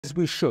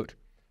we should.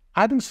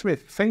 Adam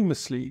Smith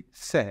famously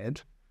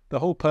said the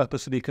whole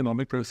purpose of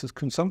economic growth is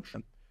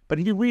consumption. But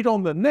if you read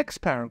on the next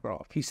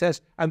paragraph, he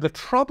says, and the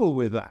trouble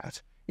with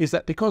that is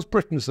that because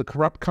Britain is a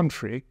corrupt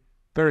country,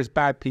 various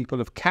bad people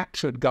have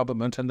captured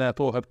government and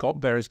therefore have got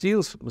various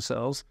deals for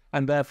themselves,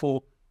 and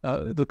therefore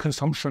the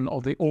consumption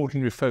of the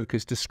ordinary folk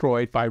is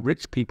destroyed by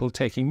rich people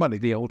taking money,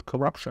 the old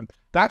corruption.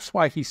 That's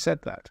why he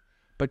said that.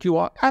 But you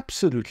are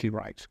absolutely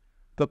right.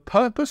 The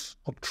purpose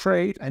of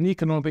trade and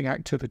economic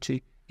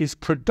activity is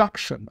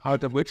production,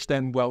 out of which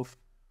then wealth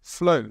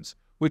flows,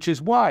 which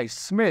is why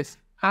Smith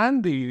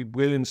and the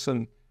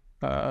Williamson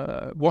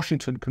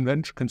Washington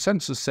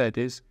Consensus said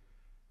is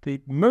the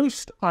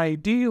most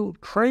ideal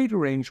trade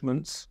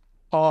arrangements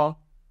are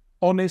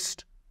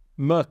honest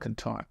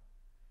mercantile.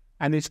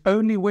 And it's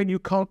only when you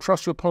can't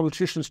trust your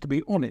politicians to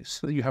be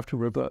honest that you have to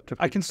revert to.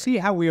 I can see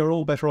how we are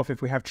all better off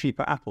if we have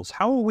cheaper apples.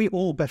 How are we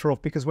all better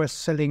off because we're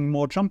selling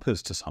more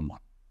jumpers to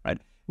someone, right?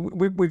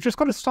 We've just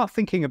got to start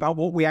thinking about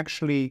what we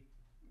actually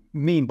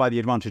mean by the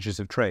advantages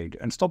of trade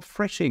and stop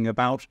fretting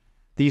about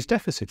these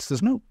deficits.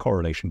 There's no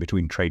correlation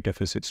between trade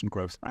deficits and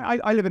growth.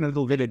 I live in a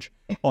little village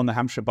on the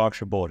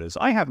Hampshire-Berkshire borders.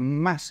 I have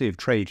massive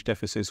trade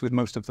deficits with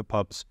most of the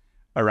pubs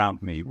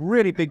around me.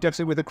 Really big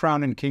deficit with the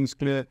Crown in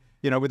Kingsclear,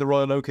 with the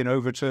Royal Oak in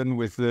Overton,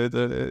 with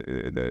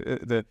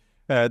the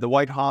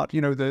White Hart,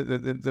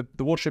 the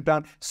Watership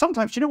Down.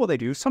 Sometimes, you know what they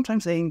do?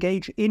 Sometimes they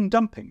engage in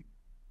dumping.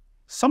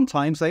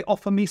 Sometimes they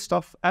offer me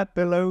stuff at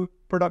below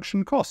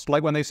production cost,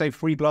 like when they say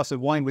free glass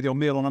of wine with your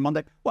meal on a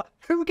Monday. Well,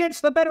 who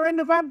gets the better end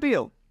of that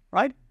deal,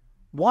 right?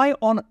 Why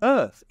on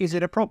earth is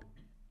it a problem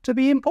to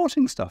be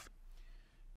importing stuff?